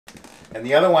and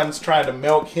the other one's trying to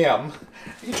milk him.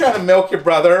 Are you trying to milk your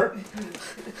brother?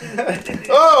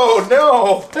 Oh,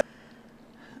 no!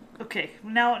 Okay,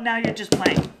 now you're just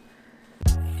playing.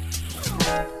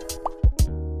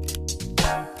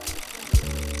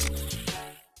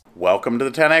 Welcome to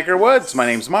the 10 Acre Woods. My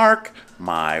name's Mark,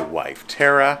 my wife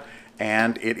Tara,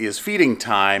 and it is feeding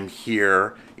time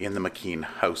here in the McKean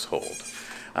household.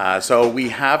 So we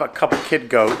have a couple kid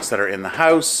goats that are in the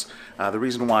house. The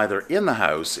reason why they're in the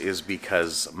house is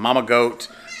because mama goat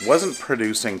wasn't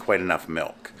producing quite enough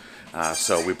milk.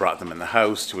 So we brought them in the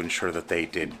house to ensure that they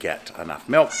did get enough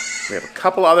milk. We have a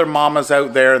couple other mamas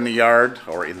out there in the yard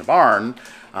or in the barn,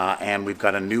 and we've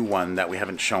got a new one that we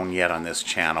haven't shown yet on this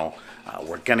channel.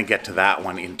 We're going to get to that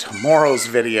one in tomorrow's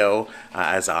video,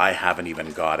 as I haven't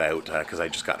even got out because I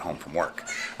just got home from work.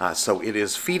 So it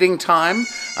is feeding time,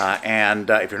 and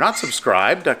if you're not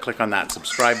subscribed, click on that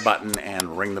subscribe button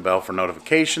and ring the bell for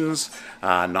notifications,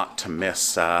 not to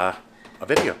miss a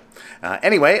video.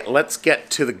 Anyway, let's get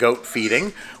to the goat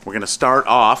feeding. We're going to start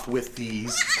off with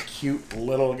these cute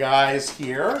little guys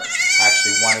here.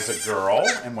 Actually, one is a girl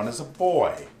and one is a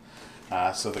boy.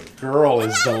 So the girl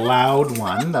is the loud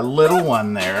one, the little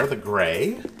one there, the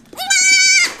gray.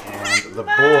 And the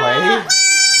boy is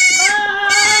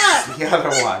the other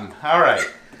one. All right,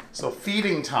 so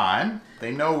feeding time.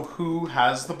 They know who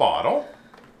has the bottle.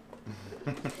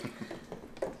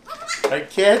 Right,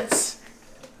 kids?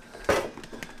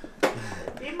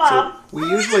 Hey, Mom. So we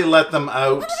usually let them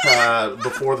out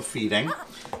before the feeding.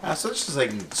 So just so they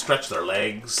can stretch their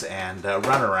legs and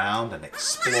run around and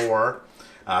explore.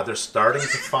 They're starting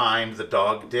to find the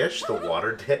dog dish, the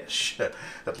water dish.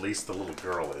 At least the little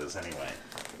girl is, anyway.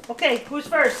 Okay, who's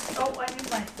first? Oh, I need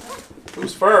mine.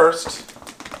 Who's first?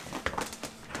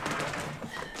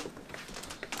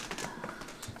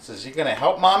 Says, you gonna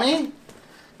help mommy?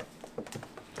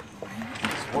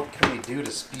 So what can we do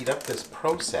to speed up this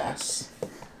process?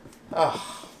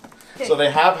 Oh. Okay. So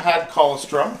they have had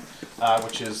colostrum,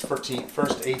 which is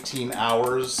first 18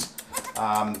 hours.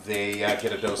 They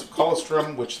get a dose of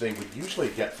colostrum, which they would usually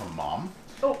get from mom.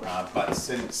 Oh. But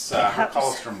since her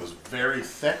colostrum was very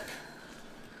thick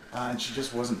and she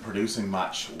just wasn't producing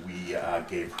much, we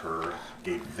gave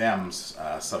them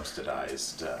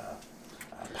subsidized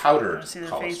powdered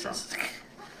colostrum.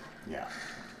 Yeah.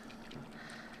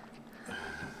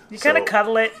 You kind of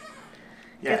cuddle it.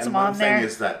 Yeah, Get some and on one there. thing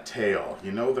is that tail.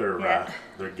 You know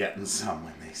they're getting some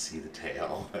when they see the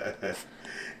tail.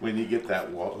 When you get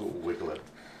that wiggle it.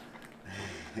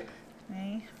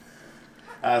 Okay.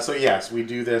 So yes, we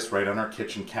do this right on our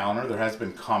kitchen counter. There has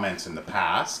been comments in the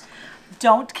past.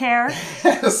 Don't care.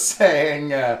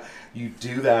 Saying you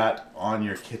do that on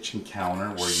your kitchen counter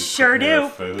where you sure prepare do.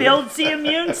 food. Builds the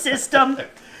immune system.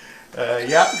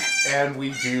 Yep, and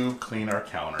we do clean our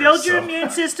counter. Build your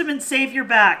immune system and save your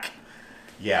back.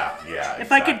 Yeah.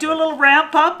 If I could do a little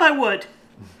ramp up, I would.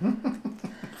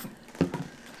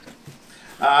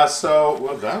 So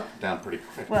we'll go down pretty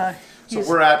quick. Well, so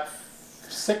we're at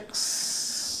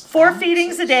 4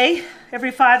 feedings a day, every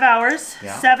 5 hours.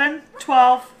 Yeah. 7,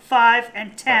 12, 5,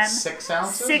 and 10. That's 6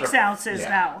 ounces? 6 ounces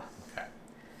now. Okay.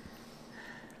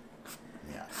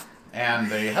 Yeah.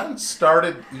 And they haven't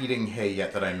started eating hay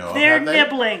yet that I know of. They're have they?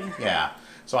 nibbling. Yeah.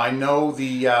 So I know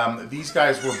these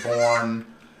guys were born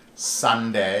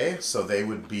Sunday, so they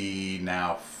would be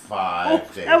now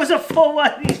 5 days. That was a full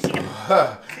one.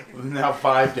 Now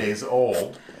 5 days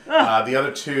old. The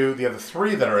other 3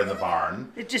 that are in the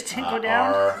barn It just didn't go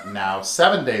down. are now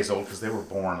 7 days old because they were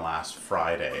born last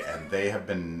Friday, and they have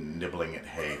been nibbling at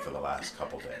hay for the last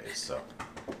couple days. So,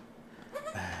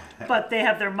 but they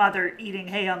have their mother eating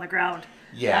hay on the ground.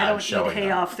 yeah, I don't eat hay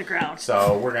them. off the ground.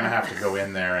 So we're gonna have to go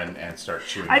in there and start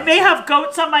chewing. I may have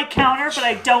goats on my counter, but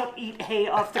I don't eat hay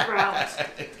off the ground.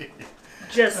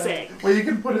 Just saying. Well, you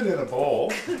can put it in a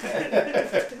bowl.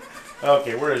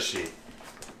 Okay, where is she?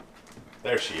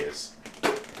 There she is.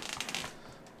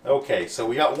 Okay, so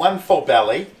we got one full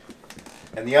belly,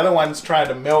 and the other one's trying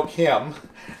to milk him.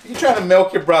 Are you trying to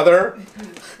milk your brother?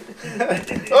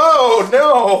 Oh,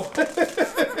 no!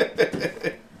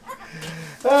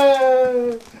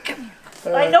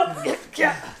 I know.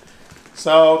 Yeah.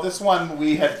 So this one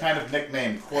we had kind of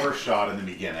nicknamed Quarter Shot in the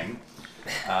beginning.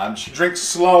 She drinks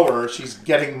slower. She's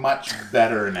getting much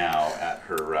better now at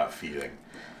her feeding.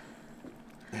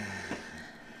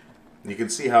 You can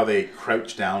see how they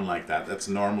crouch down like that. That's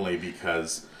normally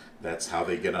because that's how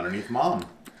they get underneath mom.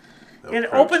 It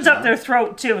opens up their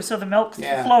throat too, so the milk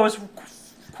flows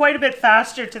quite a bit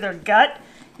faster to their gut.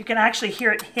 You can actually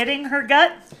hear it hitting her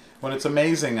gut. Well, it's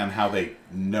amazing on how they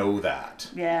know that.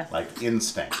 Yeah. Like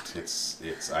instinct.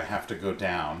 It's I have to go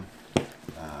down.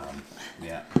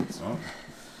 Yeah, so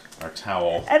our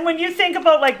towel. And when you think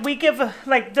about, like, we give,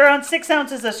 like, they're on 6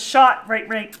 ounces a shot,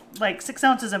 right, like 6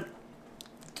 ounces a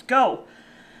go.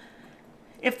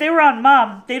 If they were on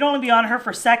Mom, they'd only be on her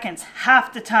for seconds,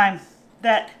 half the time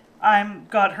that I'm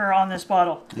got her on this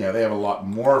bottle. Yeah, they have a lot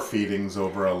more feedings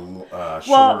over a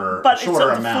shorter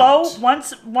amount.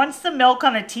 Flow, once the milk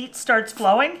on a teat starts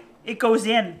flowing, it goes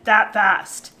in that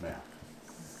fast. Yeah.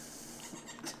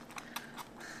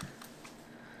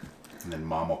 And then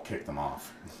Mom will kick them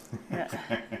off. Yeah.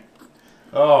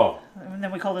 Oh. And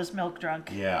then we call this milk drunk.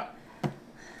 Yeah.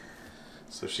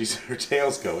 So her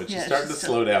tail's going. She's Yeah, starting to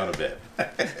slow down a bit.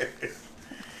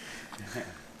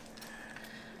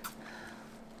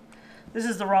 This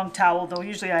is the wrong towel, though.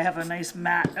 Usually I have a nice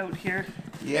mat out here.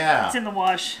 Yeah. It's in the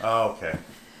wash. Oh, okay.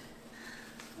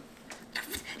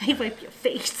 I wipe your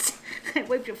face. I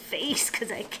wipe your face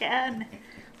because I can.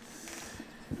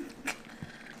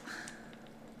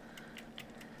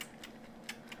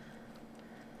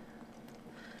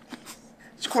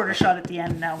 It's quarter shot at the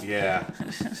end now. Yeah.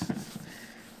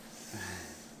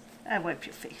 I wipe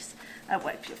your face. I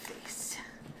wipe your face.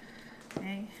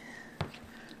 Okay.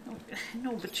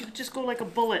 No, but you just go like a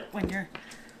bullet when you're...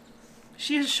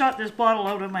 She has shot this bottle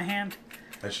out of my hand.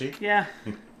 Has she? Yeah.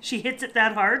 She hits it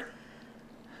that hard.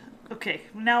 Okay,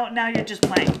 now you're just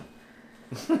playing.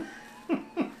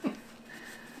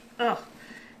 Oh,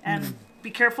 and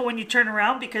be careful when you turn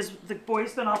around because the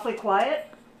boy's been awfully quiet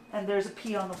and there's a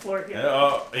pee on the floor here.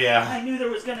 Oh, yeah. I knew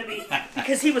there was going to be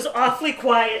because he was awfully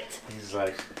quiet. He's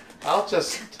like, I'll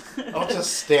just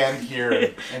stand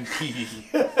here and pee.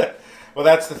 Well,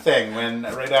 that's the thing. When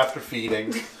right after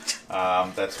feeding,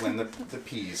 that's when the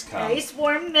peas come. Nice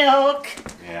warm milk.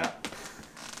 Yeah.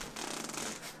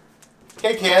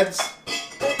 Okay, kids.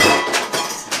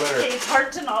 Okay, it's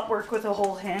hard to not work with a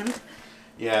whole hand.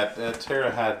 Yeah,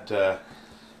 Tara had.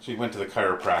 She went to the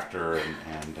chiropractor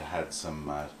and had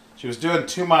some. She was doing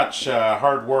too much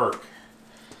hard work,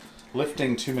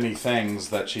 lifting too many things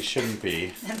that she shouldn't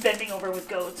be. And bending over with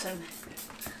goats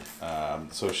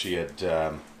and. So she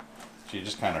had. She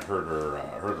just kind of hurt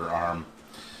her arm.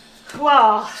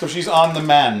 Wow. So she's on the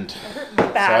mend.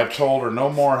 Back. So I've told her no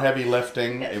more heavy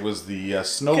lifting. It was the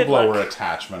snowblower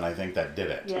attachment, I think, that did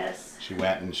it. Yes. She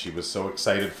went and she was so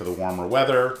excited for the warmer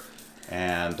weather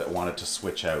and wanted to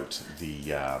switch out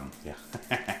the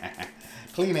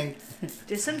cleaning.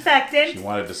 Disinfectant. She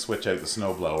wanted to switch out the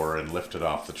snowblower and lift it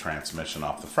off the transmission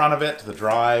off the front of it to the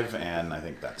drive, and I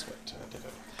think that's what did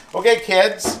it. Okay,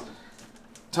 kids.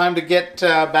 Time to get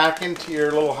back into your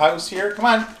little house here. Come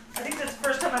on. I think that's the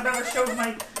first time I've ever showed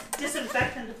my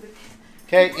disinfectant.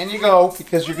 Okay, in you go,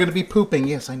 because you're going to be pooping.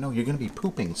 Yes, I know, you're going to be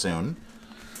pooping soon.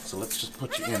 So let's just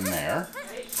put you in there.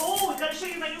 Oh, we got to show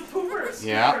you my new poopers.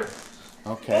 Yeah.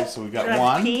 Okay, so we got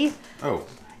one. Pee? Oh,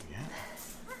 yeah.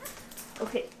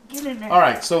 Okay, get in there. All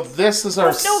right, so this is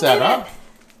our setup.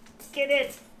 Get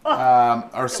it. Oh.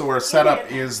 Our setup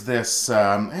is this.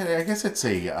 I guess it's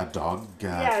a dog it's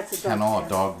a dog kennel, pen. a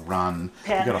dog run.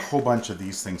 Pen. We've got a whole bunch of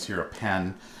these things here, a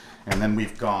pen, and then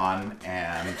we've gone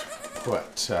and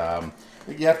put.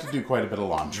 You have to do quite a bit of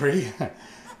laundry.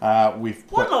 We've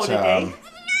put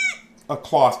a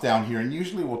cloth down here, and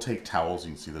usually we'll take towels.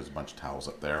 You can see there's a bunch of towels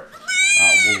up there.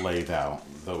 We'll lay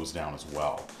those down as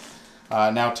well.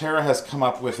 Now Tara has come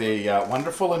up with a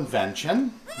wonderful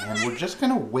invention, and we're just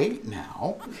going to wait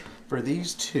now for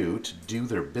these two to do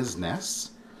their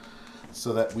business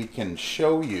so that we can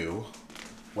show you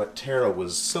what Tara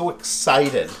was so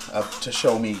excited to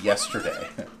show me yesterday.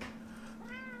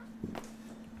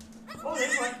 Oh,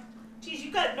 there's one. Geez,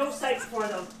 you got no sight for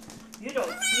them. You don't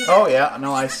see them. Oh yeah,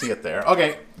 no, I see it there.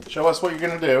 Okay, show us what you're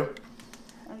going to do.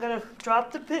 I'm going to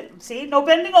drop the pit. See, no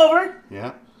bending over.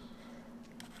 Yeah.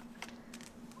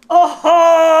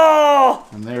 Oh!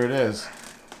 And there it is.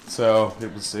 So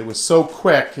it was so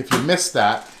quick. If you missed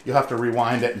that, you'll have to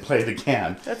rewind it and play it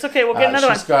again. That's okay. We'll get another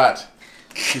one.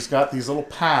 She's got these little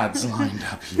pads lined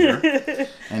up here,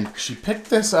 and she picked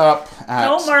this up at.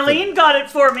 No, Marlene got it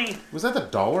for me. Was that the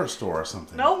dollar store or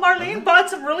something? No, Marlene bought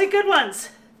some really good ones.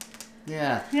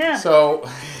 Yeah. Yeah. So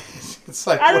it's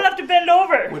like I don't have to bend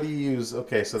over. What do you use?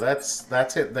 Okay, so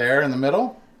that's it there in the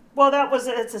middle. Well, that was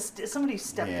somebody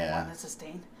stepped in one. It's a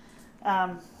stain.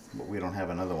 But we don't have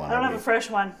another one. I don't have a fresh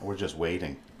one. We're just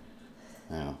waiting.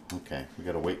 Oh, okay. We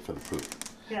got to wait for the poop.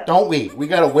 Yeah. Don't we? We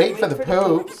got to wait for the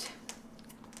poop.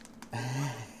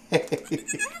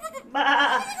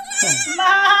 Ma.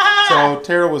 Ma. So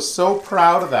Tara was so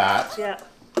proud of that. Yeah.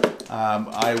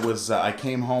 I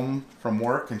came home from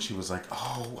work and she was like,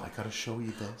 "Oh, I got to show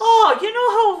you this." Oh, you know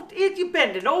how you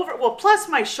bend it over? Well, plus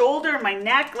my shoulder, my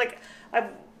neck, like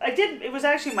I did. It was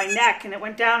actually my neck, and it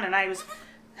went down, and I was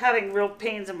having real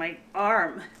pains in my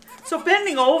arm. So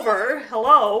bending over,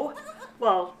 hello.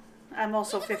 Well, I'm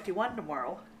also 51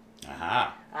 tomorrow.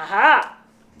 Aha. Aha.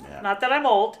 Yeah. Not that I'm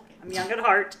old. I'm young at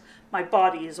heart. My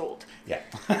body is old. Yeah.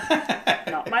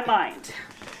 Not my mind.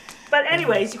 But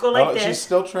anyways, you go like this. She's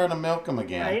still trying to milk him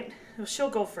again. Right? She'll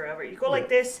go forever. You go like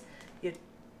this. You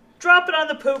drop it on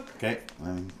the poop. Okay.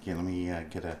 Let me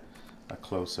get a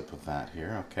close-up of that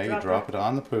here. Okay. Drop you drop it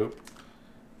on the poop.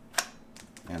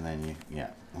 And then you, yeah.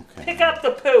 Okay. Pick up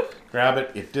the poop. Grab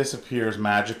it. It disappears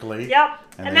magically. Yep.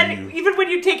 And then even when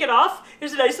you take it off,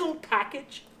 there's a nice little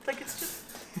package. Like it's just...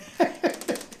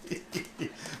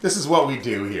 This is what we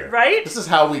do here. Right? This is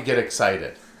how we get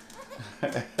excited.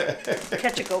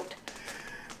 Catch a goat.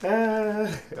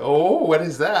 Oh, what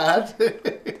is that?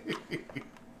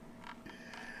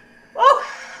 Oh!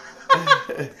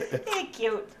 Hey,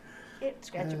 cute. Here,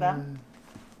 scratch your bum.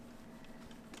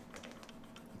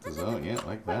 Oh, yeah,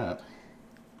 like that.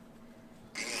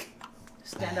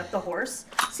 Stand up the horse.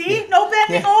 See? No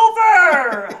bending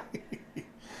over!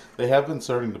 They have been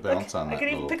starting to bounce on that. I can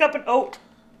even little... pick up an oat.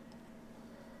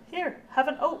 Here, have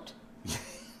an oat.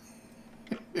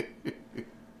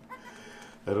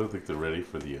 I don't think they're ready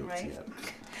for the oats Right. yet.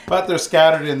 But they're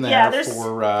scattered in there Yeah,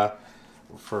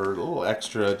 for a little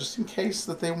extra, just in case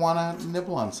that they want to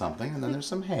nibble on something. And then there's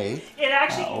some hay It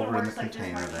actually over in the works like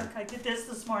container this. there. Look, I did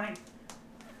this morning.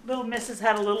 Little Mrs.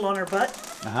 had a little on her butt.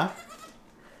 Uh-huh.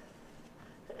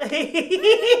 Just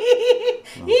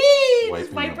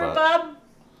wipe your her butt. bum.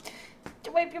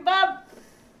 To wipe your bum.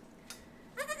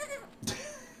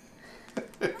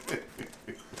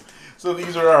 So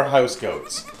these are our house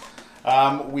goats.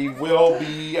 We will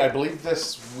be, I believe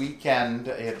this weekend,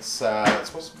 it's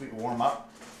supposed to be warm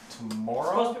up tomorrow.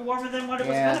 Supposed to be warmer than what it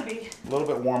was going to be. A little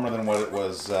bit warmer than what it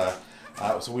was.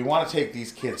 So we want to take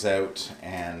these kids out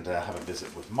and have a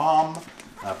visit with Mom,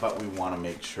 but we want to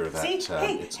make sure that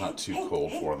it's not too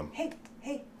cold for them. Hey.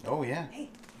 Oh yeah, Hey.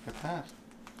 look at that.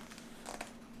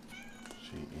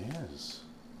 She is.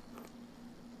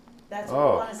 That's what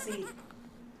we want to see.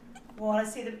 We want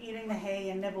to see them eating the hay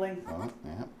and nibbling. Oh,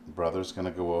 yeah. Brother's going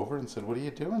to go over and said, "What are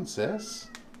you doing, sis?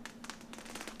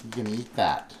 You going to eat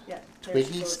that Yeah,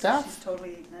 twiggy stuff?" She's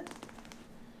totally eating it.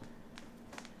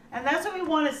 And that's what we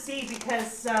want to see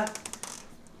because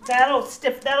that'll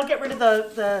get rid of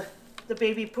the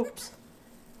baby poops.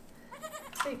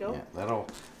 There you go. Yeah,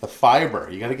 the fiber.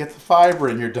 You got to get the fiber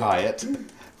in your diet,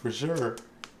 for sure.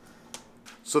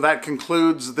 So that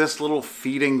concludes this little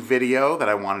feeding video that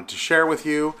I wanted to share with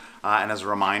you. And as a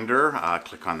reminder,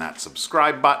 click on that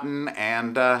subscribe button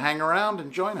and hang around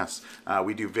and join us.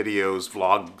 We do videos,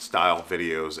 vlog-style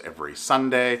videos every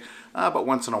Sunday, but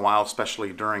once in a while,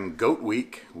 especially during Goat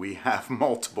Week, we have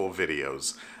multiple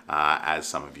videos, as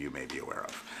some of you may be aware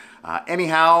of.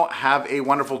 Anyhow, have a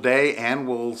wonderful day, and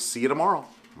we'll see you tomorrow.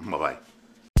 Bye-bye.